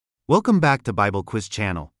Welcome back to Bible Quiz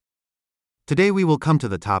Channel. Today we will come to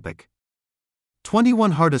the topic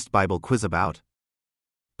 21 hardest Bible quiz about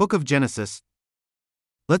Book of Genesis.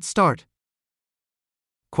 Let's start.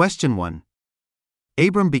 Question 1.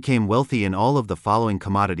 Abram became wealthy in all of the following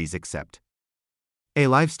commodities except A.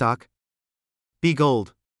 Livestock, B.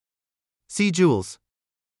 Gold, C. Jewels,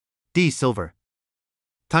 D. Silver.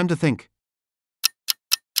 Time to think.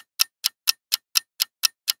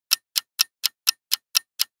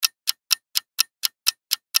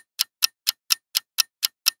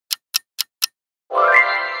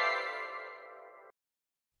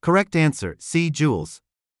 Correct answer, C. Jewels.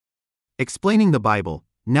 Explaining the Bible,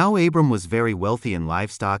 now Abram was very wealthy in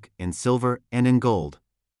livestock, in silver, and in gold.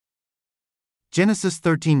 Genesis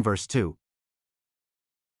 13 verse 2.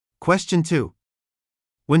 Question 2.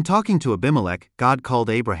 When talking to Abimelech, God called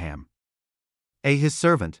Abraham A. His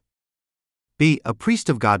servant, B. A priest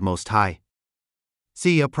of God Most High,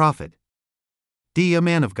 C. A prophet, D. A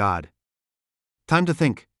man of God. Time to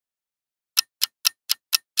think.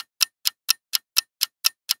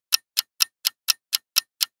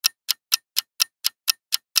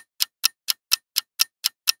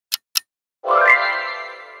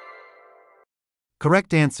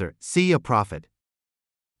 Correct answer, C. A prophet.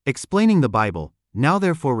 Explaining the Bible, now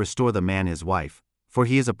therefore restore the man his wife, for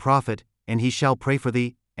he is a prophet, and he shall pray for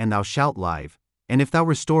thee, and thou shalt live, and if thou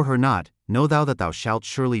restore her not, know thou that thou shalt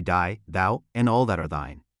surely die, thou, and all that are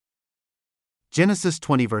thine. Genesis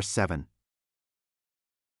 20 verse 7.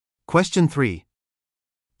 Question 3.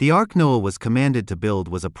 The ark Noah was commanded to build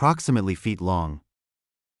was approximately feet long.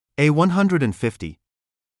 A. 150,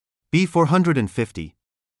 B. 450,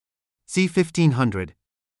 C. 1500,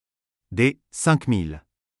 D. 5000.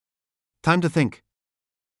 Time to think.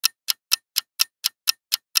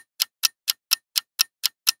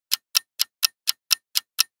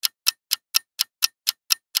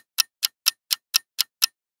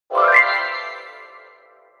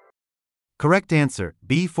 Correct answer,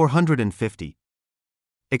 B. 450.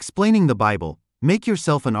 Explaining the Bible, make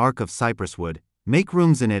yourself an ark of cypress wood, make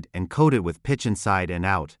rooms in it and coat it with pitch inside and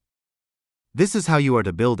out. This is how you are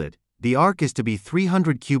to build it. The ark is to be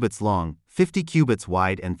 300 cubits long, 50 cubits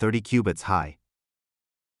wide and 30 cubits high.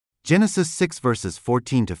 Genesis 6 verses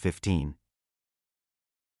 14 to 15.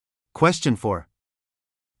 Question 4.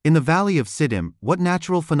 In the valley of Siddim, what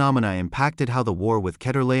natural phenomena impacted how the war with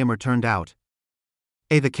Chedorlaomer turned out?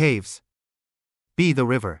 A. The caves, B. The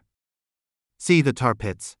river, C. The tar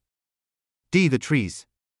pits, D. The trees.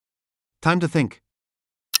 Time to think.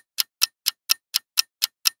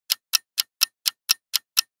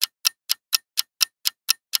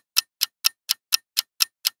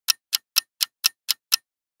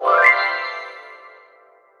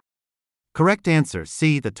 Correct answer,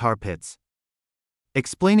 C. The tar pits.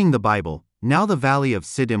 Explaining the Bible, now the valley of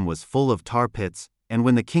Siddim was full of tar pits, and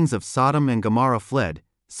when the kings of Sodom and Gomorrah fled,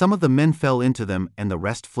 some of the men fell into them and the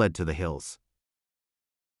rest fled to the hills.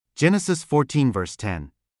 Genesis 14 verse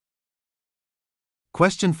 10.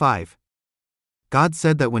 Question 5. God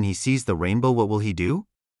said that when he sees the rainbow, what will he do?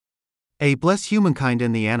 A. Bless humankind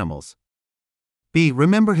and the animals, B.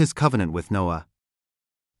 Remember his covenant with Noah,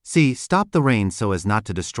 C. Stop the rain so as not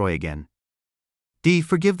to destroy again, D.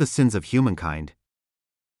 Forgive the sins of humankind.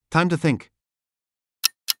 Time to think.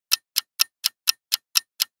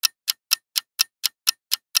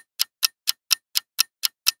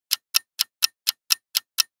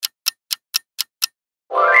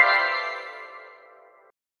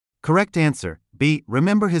 Correct answer, B.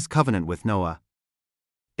 Remember his covenant with Noah.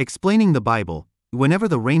 Explaining the Bible, whenever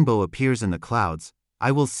the rainbow appears in the clouds,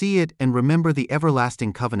 I will see it and remember the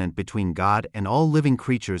everlasting covenant between God and all living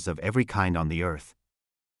creatures of every kind on the earth.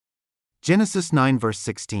 Genesis 9 verse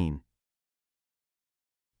 16.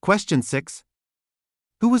 Question 6.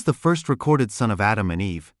 Who was the first recorded son of Adam and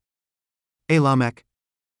Eve? A. Lamech,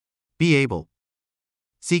 B. Abel,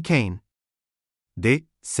 C. Cain, D.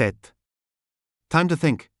 Seth. Time to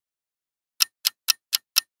think.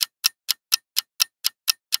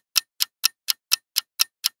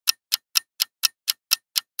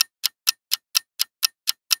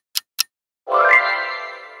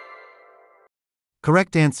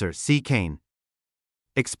 Correct answer, C. Cain.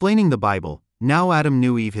 Explaining the Bible, now Adam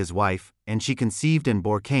knew Eve his wife, and she conceived and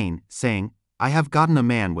bore Cain, saying, I have gotten a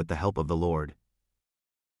man with the help of the Lord.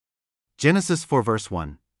 Genesis 4 verse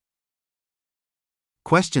 1.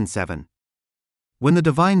 Question 7. When the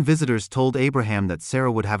divine visitors told Abraham that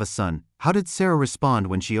Sarah would have a son, how did Sarah respond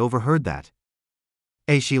when she overheard that?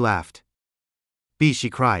 A. She laughed, B.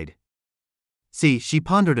 She cried, C. She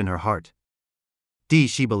pondered in her heart, D.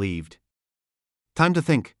 She believed. Time to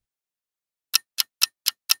think.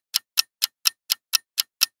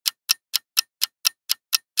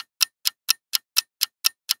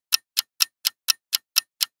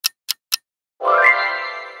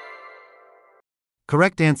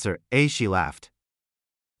 Correct answer A. She laughed.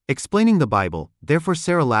 Explaining the Bible, therefore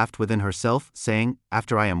Sarah laughed within herself, saying,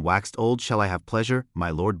 After I am waxed old shall I have pleasure, my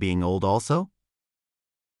Lord being old also?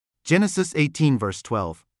 Genesis 18 verse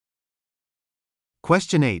 12.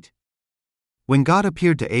 Question 8. When God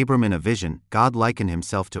appeared to Abram in a vision, God likened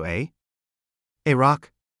himself to A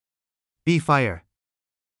rock, B. Fire,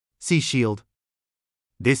 C. Shield,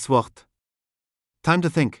 D. Sword. Time to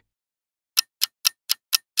think.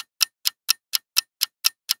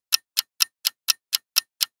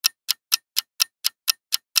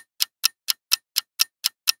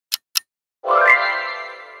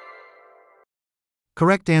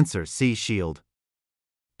 Correct answer C. Shield.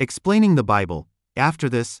 Explaining the Bible, after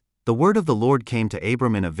this, the word of the Lord came to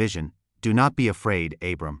Abram in a vision, Do not be afraid,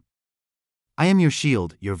 Abram. I am your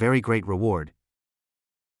shield, your very great reward.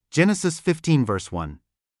 Genesis 15 verse 1.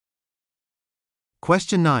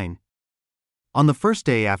 Question 9. On the first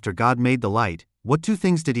day after God made the light, what two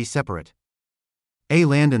things did he separate? A.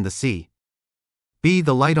 Land and the sea. B.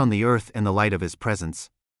 The light on the earth and the light of his presence.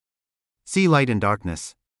 C. Light and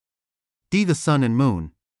darkness. D. The sun and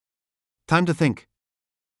moon. Time to think.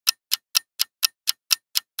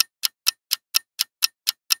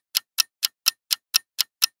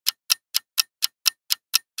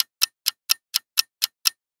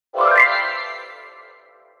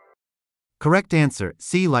 Correct answer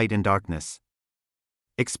C. Light and darkness.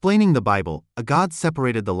 Explaining the Bible, a God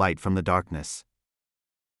separated the light from the darkness.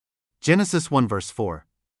 Genesis 1 verse 4.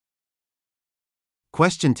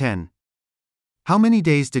 Question 10. How many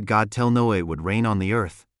days did God tell Noah it would rain on the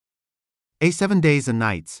earth? A. 7 days and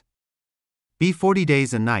nights. B. 40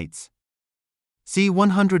 days and nights. C.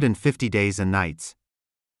 150 days and nights.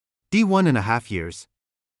 D. 1.5 years.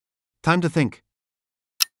 Time to think.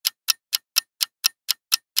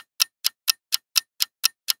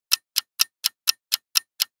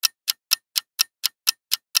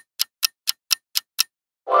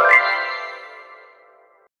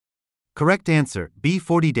 Correct answer B.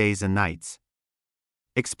 40 days and nights.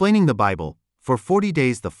 Explaining the Bible, for 40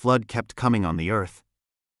 days the flood kept coming on the earth.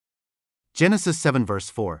 Genesis 7 verse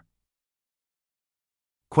 4.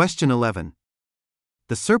 Question 11.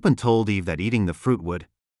 The serpent told Eve that eating the fruit would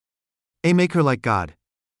A. Make her like God.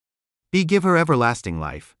 B. Give her everlasting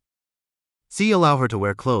life. C. Allow her to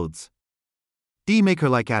wear clothes. D. Make her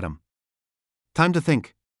like Adam. Time to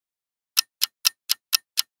think.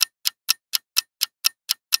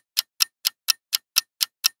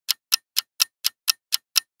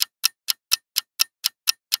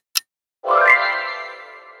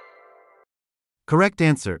 Correct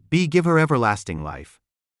answer B. Give her everlasting life.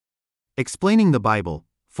 Explaining the Bible,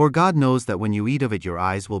 for God knows that when you eat of it your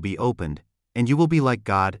eyes will be opened, and you will be like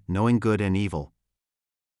God, knowing good and evil.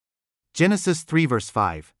 Genesis 3 verse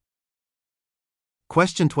 5.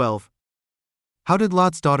 Question 12. How did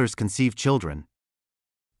Lot's daughters conceive children?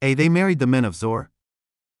 A. They married the men of Zoar.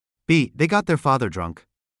 B. They got their father drunk.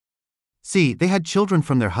 C. They had children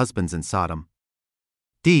from their husbands in Sodom.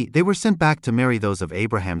 D. They were sent back to marry those of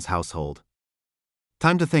Abraham's household.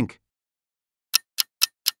 Time to think.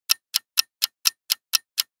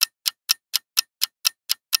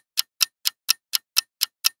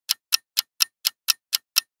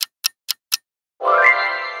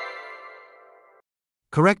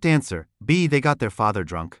 Correct answer B. They got their father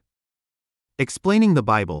drunk. Explaining the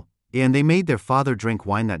Bible, and they made their father drink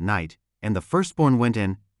wine that night, and the firstborn went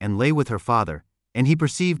in, and lay with her father, and he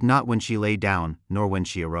perceived not when she lay down, nor when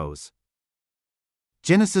she arose.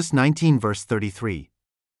 Genesis 19 verse 33.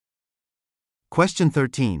 Question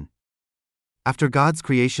 13. After God's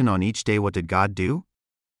creation on each day, what did God do?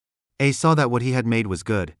 A. Saw that what he had made was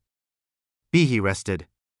good. B. He rested.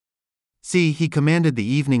 C. He commanded the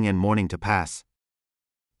evening and morning to pass.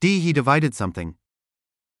 D. He divided something.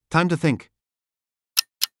 Time to think.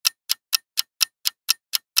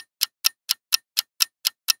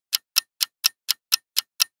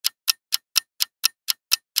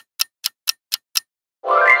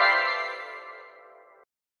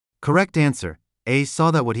 Correct answer A.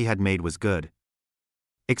 Saw that what he had made was good.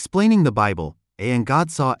 Explaining the Bible, and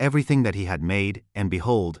God saw everything that he had made, and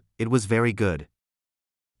behold, it was very good.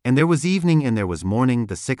 And there was evening and there was morning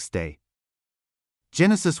the sixth day.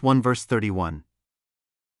 Genesis 1 verse 31.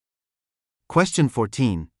 Question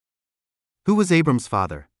 14. Who was Abram's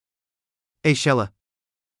father? A. Shelah.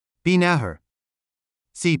 B. Nahor.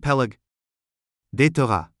 C. Peleg. D.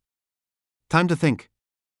 Terah. Time to think.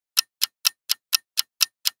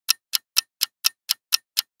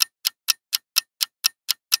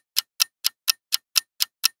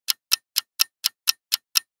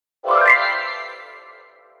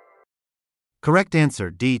 Correct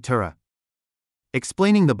answer D. Terah.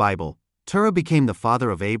 Explaining the Bible, Terah became the father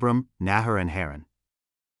of Abram, Nahor and Haran.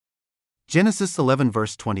 Genesis 11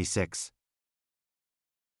 verse 26.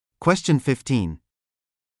 Question 15.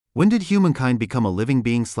 When did humankind become a living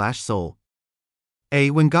being/soul?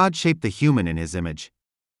 A. When God shaped the human in his image.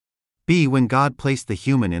 B. When God placed the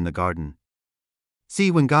human in the garden.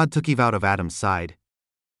 C. When God took Eve out of Adam's side.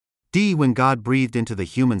 D. When God breathed into the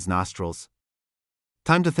human's nostrils.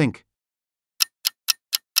 Time to think.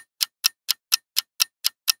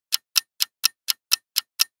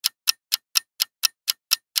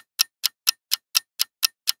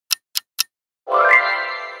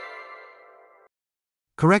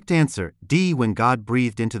 Correct answer, D. When God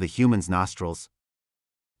breathed into the human's nostrils.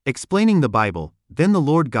 Explaining the Bible, then the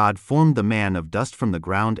Lord God formed the man of dust from the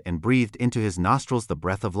ground and breathed into his nostrils the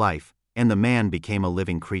breath of life, and the man became a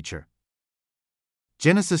living creature.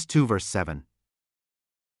 Genesis 2 verse 7.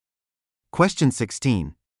 Question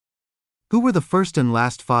 16. Who were the first and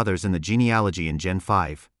last fathers in the genealogy in Gen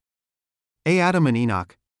 5? A. Adam and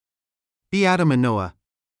Enoch. B. Adam and Noah.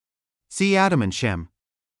 C. Adam and Shem.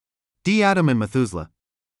 D. Adam and Methuselah.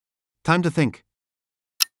 Time to think.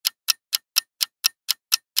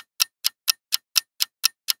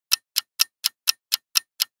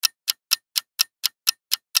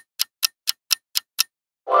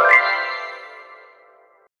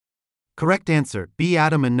 Correct answer, B.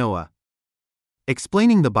 Adam and Noah.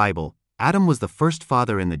 Explaining the Bible, Adam was the first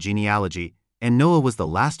father in the genealogy, and Noah was the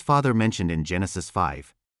last father mentioned in Genesis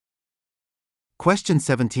 5. Question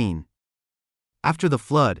 17. After the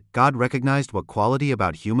flood, God recognized what quality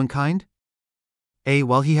about humankind? A.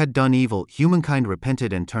 While he had done evil, humankind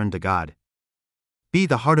repented and turned to God. B.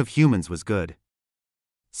 The heart of humans was good.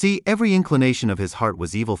 C. Every inclination of his heart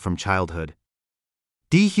was evil from childhood.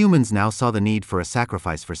 D. Humans now saw the need for a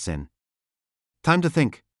sacrifice for sin. Time to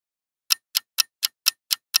think.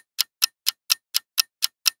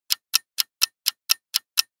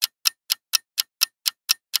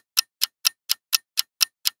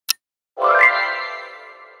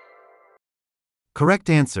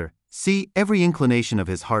 Correct answer, C. Every inclination of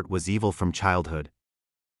his heart was evil from childhood.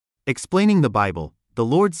 Explaining the Bible, the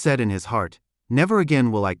Lord said in his heart, "Never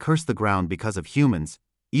again will I curse the ground because of humans,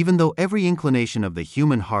 even though every inclination of the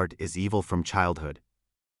human heart is evil from childhood."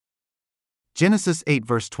 Genesis 8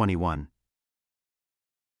 verse 21.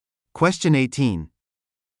 Question 18.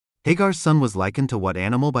 Hagar's son was likened to what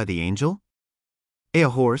animal by the angel? A. A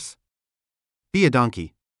horse. B. A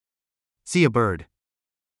donkey. C. A bird.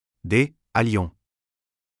 D. A lion.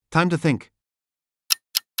 Time to think.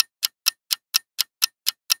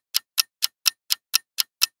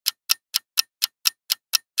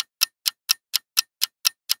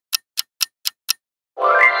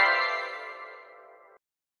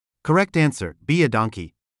 Correct answer, B. A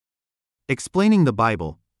donkey. Explaining the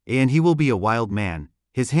Bible, and he will be a wild man,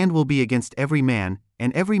 his hand will be against every man,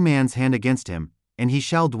 and every man's hand against him, and he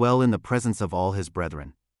shall dwell in the presence of all his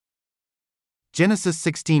brethren. Genesis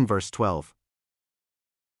 16 verse 12.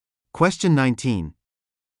 Question 19.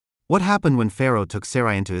 What happened when Pharaoh took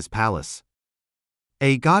Sarai into his palace?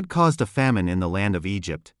 A. God caused a famine in the land of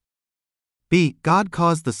Egypt. B. God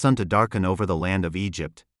caused the sun to darken over the land of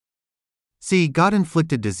Egypt. C. God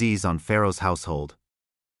inflicted disease on Pharaoh's household.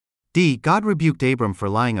 D. God rebuked Abram for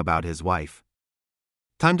lying about his wife.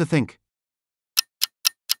 Time to think.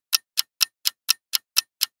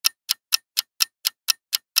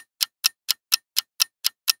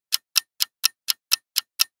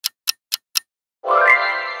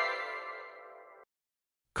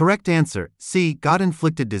 Correct answer, C. God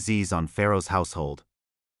inflicted disease on Pharaoh's household.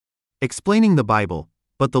 Explaining the Bible,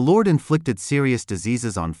 but the Lord inflicted serious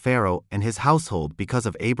diseases on Pharaoh and his household because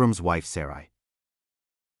of Abram's wife Sarai.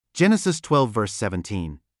 Genesis 12 verse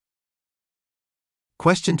 17.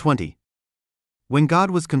 Question 20. When God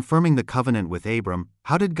was confirming the covenant with Abram,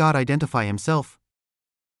 how did God identify himself?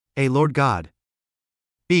 A. Lord God.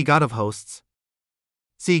 B. God of hosts.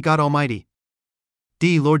 C. God Almighty.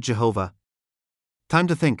 D. Lord Jehovah. Time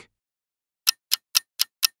to think.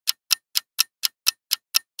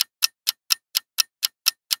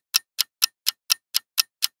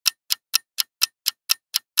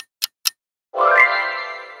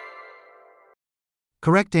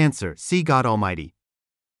 Correct answer, C. God Almighty.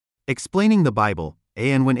 Explaining the Bible,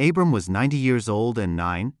 and when Abram was 90 years old and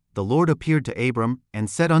 9, the Lord appeared to Abram, and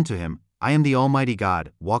said unto him, I am the Almighty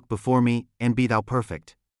God, walk before me, and be thou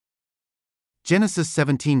perfect. Genesis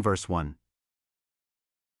 17 verse 1.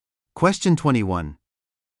 Question 21.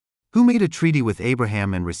 Who made a treaty with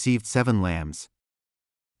Abraham and received 7 lambs?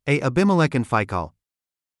 A. Abimelech and Phicol.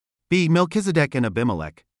 B. Melchizedek and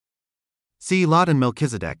Abimelech. C. Lot and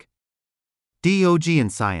Melchizedek. D. Og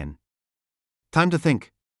and Sion. Time to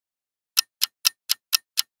think.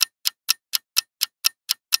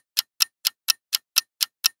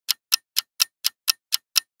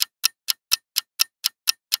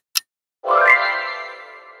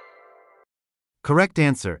 Correct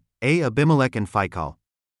answer, A. Abimelech and Phicol.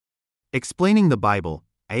 Explaining the Bible,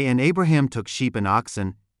 A. And Abraham took sheep and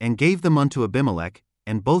oxen, and gave them unto Abimelech,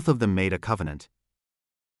 and both of them made a covenant.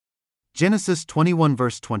 Genesis 21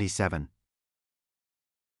 verse 27.